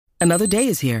Another day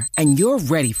is here, and you're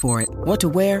ready for it. What to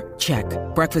wear? Check.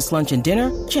 Breakfast, lunch, and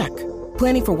dinner? Check.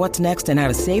 Planning for what's next and how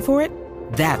to save for it?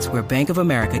 That's where Bank of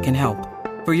America can help.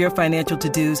 For your financial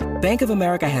to-dos, Bank of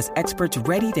America has experts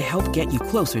ready to help get you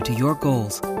closer to your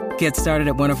goals. Get started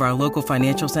at one of our local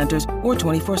financial centers or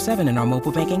 24/7 in our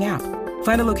mobile banking app.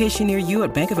 Find a location near you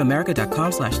at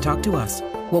bankofamerica.com/talktous.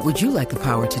 What would you like the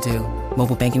power to do?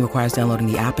 Mobile banking requires downloading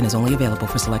the app and is only available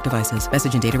for select devices.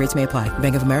 Message and data rates may apply.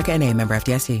 Bank of America N.A., member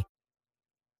FDIC.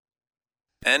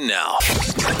 And now,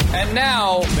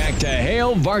 back to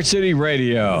Hail Varsity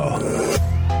Radio.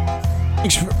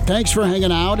 Thanks for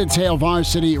hanging out. It's Hail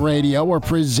Varsity Radio. We're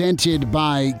presented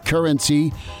by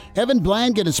Currency. Evan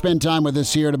Bland going to spend time with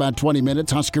us here in about 20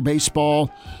 minutes. Husker Baseball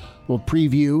will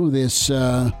preview this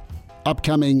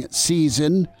upcoming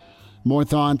season. More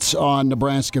thoughts on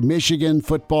Nebraska, Michigan.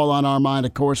 Football on our mind,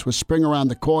 of course, with spring around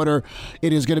the corner.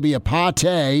 It is going to be a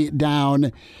pate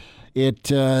down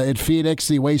at Phoenix,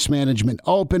 the Waste Management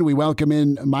Open. We welcome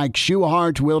in Mike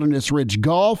Schuhart, Wilderness Ridge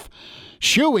Golf.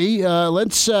 Shuey,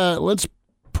 let's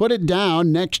put it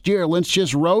down next year. Let's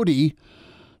just roadie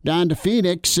down to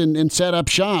Phoenix and set up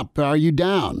shop. Are you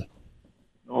down?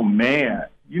 Oh, man.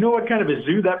 You know what kind of a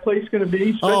zoo that place is going to be?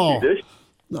 Especially this.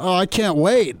 Oh, I can't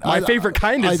wait. My favorite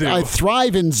kind of zoo. I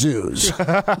thrive in zoos.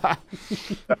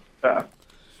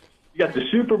 You got the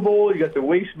Super Bowl, you got the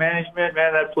Waste Management.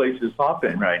 Man, that place is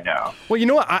hopping right now. Well, you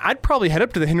know what? I'd probably head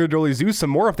up to the Henry Doorly Zoo some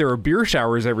more if there were beer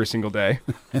showers every single day.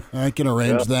 I can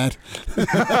arrange that.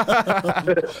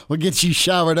 We'll get you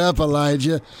showered up,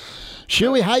 Elijah.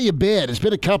 Shuey, how you been? It's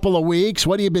been a couple of weeks.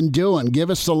 What have you been doing? Give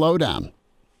us the lowdown.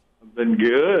 I've been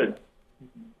good.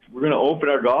 We're going to open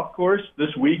our golf course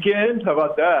this weekend. How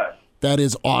about that? That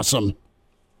is awesome.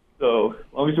 So as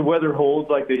long as the weather holds,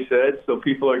 like they said, so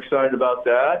people are excited about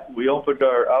that. We opened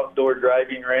our outdoor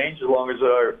driving range along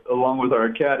with our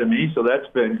academy, so that's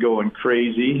been going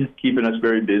crazy, keeping us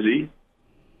very busy.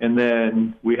 And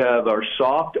then we have our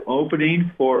soft opening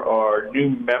for our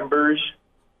new members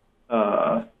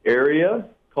area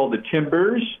called the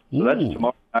Timbers. So that's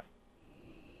tomorrow night.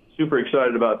 Super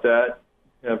excited about that.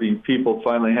 Having people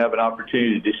finally have an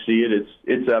opportunity to see it.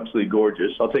 It's absolutely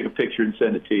gorgeous. I'll take a picture and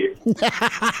send it to you.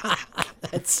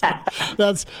 That's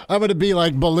I'm going to be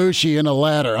like Belushi in a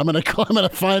ladder. I'm going to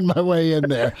find my way in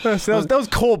there. that was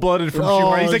cold-blooded from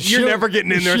Schuhart. He's like, you're never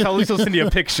getting in there. So at least I'll send you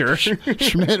a picture.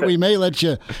 Schmidt, we may let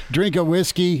you drink a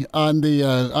whiskey on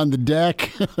the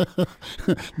deck,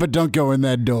 but don't go in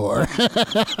that door.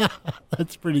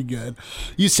 That's pretty good.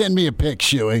 You send me a pic,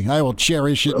 Shuey. I will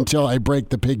cherish it until I break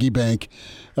the piggy bank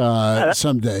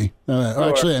someday.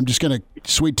 Actually, I'm just going to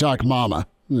sweet talk Mama,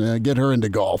 get her into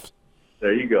golf.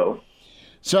 There you go.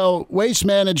 So, Waste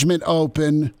Management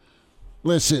Open.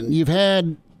 Listen, you've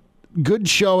had good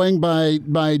showing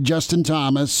by Justin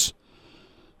Thomas.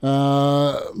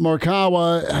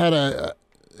 Morikawa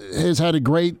has had a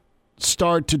great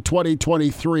start to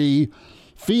 2023.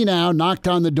 Finau knocked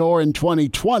on the door in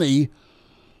 2020.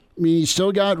 I mean, you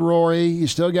still got Rory, you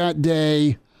still got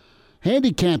Day.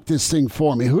 Handicap this thing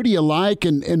for me. Who do you like,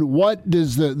 and what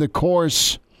does the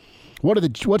course?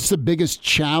 What's the biggest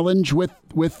challenge with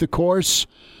the course,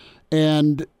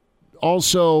 and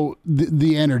also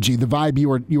the energy, the vibe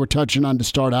you were touching on to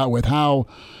start out with? How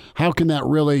can that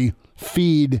really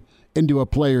feed into a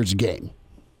player's game?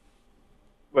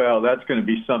 Well, that's going to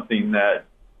be something that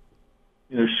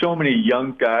there's so many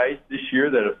young guys this year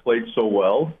that have played so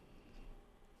well.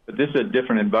 But this is a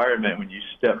different environment when you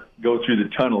go through the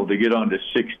tunnel to get onto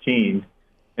 16.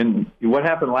 And what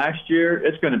happened last year,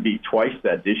 it's going to be twice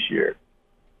that this year.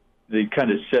 They kind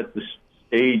of set the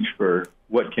stage for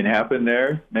what can happen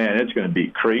there. Man, it's going to be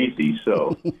crazy.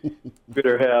 So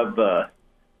better have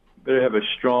a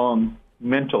strong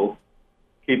mental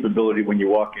capability when you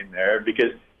walk in there,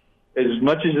 because as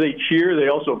much as they cheer, they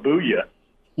also boo you.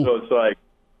 So it's like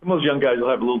some of those young guys will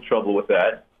have a little trouble with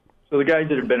that. So the guys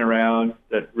that have been around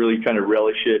that really kind of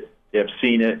relish it, they have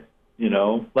seen it,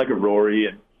 like a Rory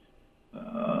and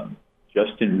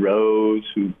Justin Rose,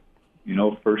 who,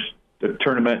 first the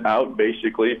tournament out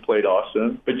basically played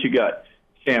awesome. But you got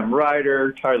Sam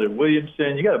Ryder, Tyler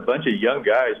Williamson. You got a bunch of young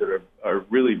guys that are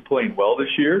really playing well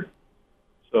this year.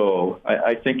 So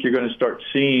I think you're going to start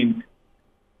seeing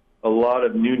a lot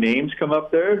of new names come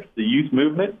up there. The youth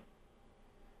movement,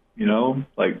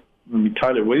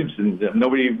 Tyler Williamson,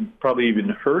 nobody probably even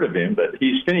heard of him, but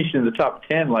he's finished in the top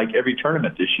 10 like every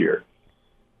tournament this year.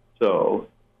 So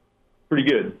pretty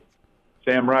good.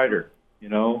 Sam Ryder,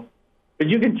 But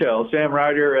you can tell Sam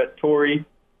Ryder at Torrey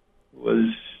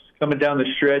was coming down the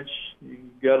stretch. He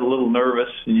got a little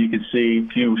nervous, and you could see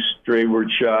a few straightward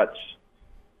shots.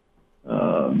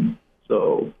 So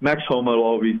So Max Homa will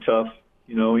always be tough.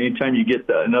 You know, anytime you get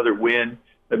another win,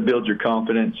 that builds your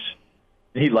confidence.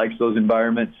 He likes those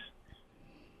environments.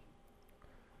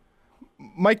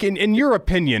 Mike, in your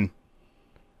opinion,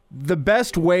 the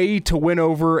best way to win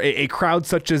over a crowd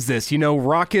such as this, you know,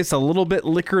 raucous, a little bit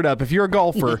liquored up, if you're a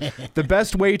golfer, the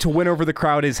best way to win over the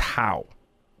crowd is how?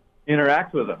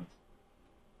 Interact with them.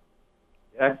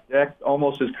 Act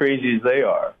almost as crazy as they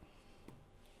are.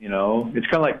 You know, it's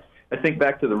kind of like, I think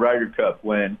back to the Ryder Cup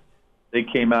when they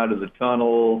came out of the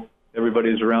tunnel,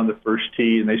 everybody was around the first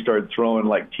tee, and they started throwing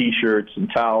like T-shirts and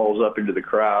towels up into the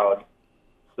crowd.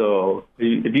 So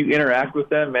if you interact with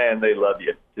them, man, they love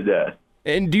you to death.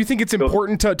 And do you think it's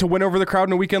important to win over the crowd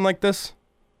in a weekend like this?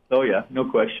 Oh, yeah, no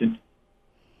question.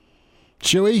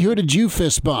 Chewy, who did you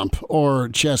fist bump or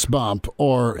chest bump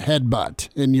or headbutt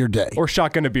in your day? Or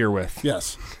shotgun a beer with?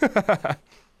 Yes.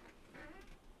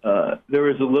 There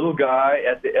was a little guy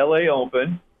at the L.A.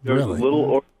 Open. There was a little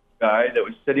orange guy that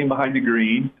was sitting behind the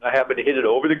green. I happened to hit it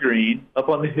over the green, up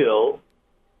on the hill,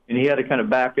 and he had to kind of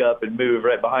back up and move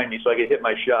right behind me so I could hit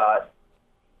my shot.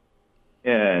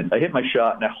 And I hit my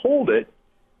shot, and I hold it,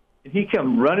 and he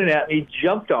come running at me,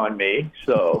 jumped on me.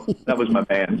 So that was my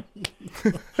man.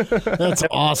 That's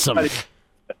awesome.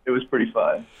 It was pretty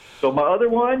fun. So my other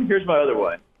one, here's my other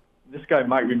one. This guy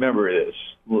might remember this.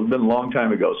 Well, it's been a long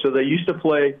time ago. So they used to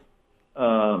play,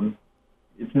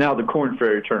 it's now the Korn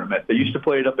Ferry Tournament. They used to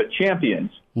play it up at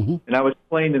Champions. Mm-hmm. And I was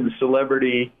playing in the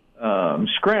Celebrity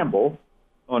Scramble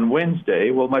on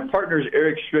Wednesday. Well, my partner's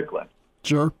Eric Strickland.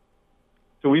 Sure.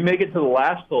 So we make it to the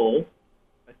last hole.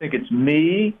 I think it's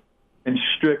me and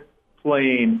Strick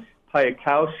playing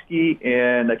Piakowski,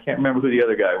 and I can't remember who the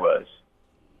other guy was.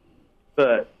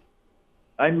 But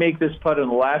I make this putt in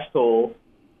the last hole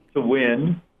to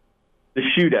win the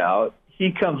shootout.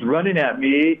 He comes running at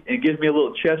me and gives me a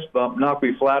little chest bump, knocked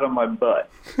me flat on my butt.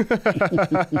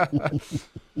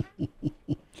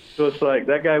 So it's like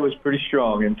that guy was pretty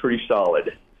strong and pretty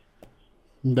solid.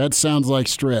 That sounds like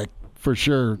Strick for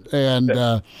sure. And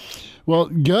well,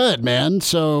 good, man.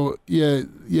 So you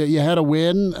had a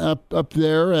win up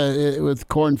there with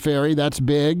Korn Ferry. That's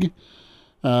big.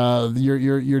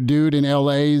 Your dude in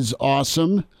LA is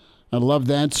awesome. I love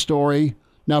that story.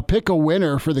 Now pick a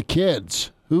winner for the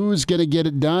kids. Who's going to get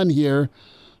it done here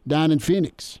down in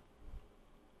Phoenix?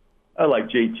 I like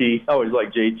JT. I always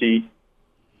like JT. I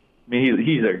mean,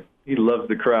 he loves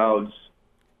the crowds.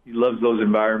 He loves those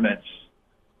environments.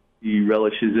 He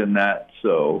relishes in that.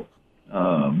 So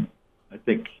I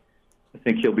think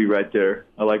he'll be right there.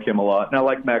 I like him a lot. And I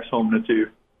like Max Homa too.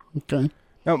 Okay.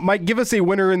 Now, Mike, give us a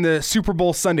winner in the Super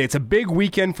Bowl Sunday. It's a big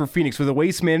weekend for Phoenix with the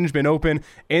Waste Management Open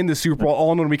and the Super Bowl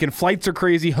all in one weekend. Flights are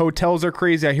crazy. Hotels are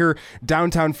crazy. I hear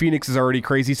downtown Phoenix is already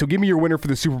crazy. So give me your winner for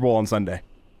the Super Bowl on Sunday.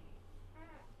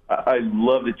 I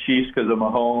love the Chiefs because of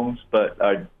Mahomes, but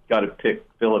I got to pick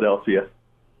Philadelphia.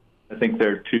 I think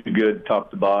they're too good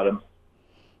top to bottom.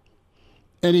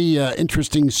 Any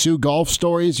interesting Sioux golf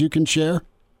stories you can share?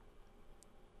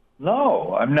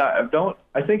 No, I'm not.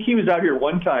 I think he was out here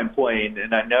one time playing,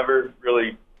 and I never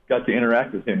really got to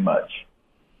interact with him much.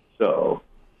 So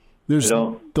there's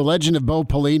the legend of Bo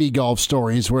Pelini golf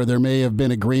stories where there may have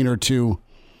been a green or two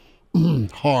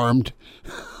harmed.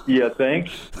 Yeah,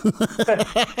 thanks.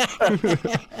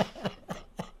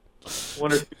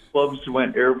 One or two clubs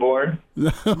went airborne.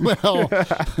 Well,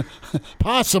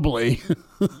 possibly.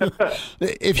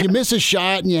 If you miss a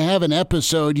shot and you have an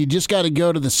episode, you just got to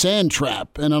go to the sand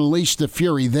trap and unleash the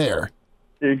fury there.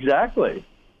 Exactly.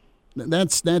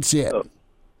 That's it. So,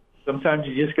 sometimes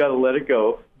you just got to let it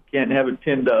go. You can't have it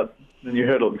pinned up, then your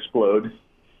head will explode.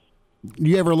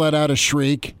 You ever let out a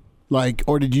shriek,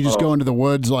 or did you just go into the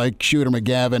woods like Shooter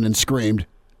McGavin and screamed?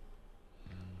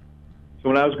 So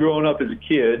when I was growing up as a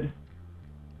kid,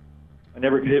 I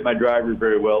never could hit my driver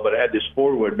very well, but I had this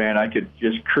forward, man, I could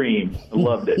just cream. I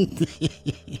loved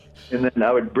it. And then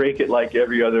I would break it like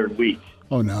every other week.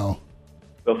 Oh, no.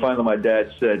 So finally my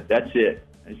dad said, that's it.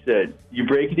 I said, you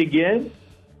break it again,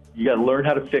 you got to learn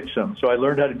how to fix them. So I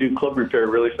learned how to do club repair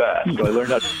really fast. So I learned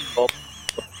how to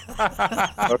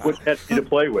I wouldn't have to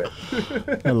play with.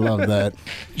 I love that.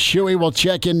 Shuey, we'll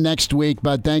check in next week,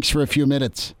 but thanks for a few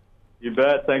minutes. You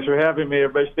bet. Thanks for having me.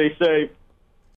 Everybody stay safe.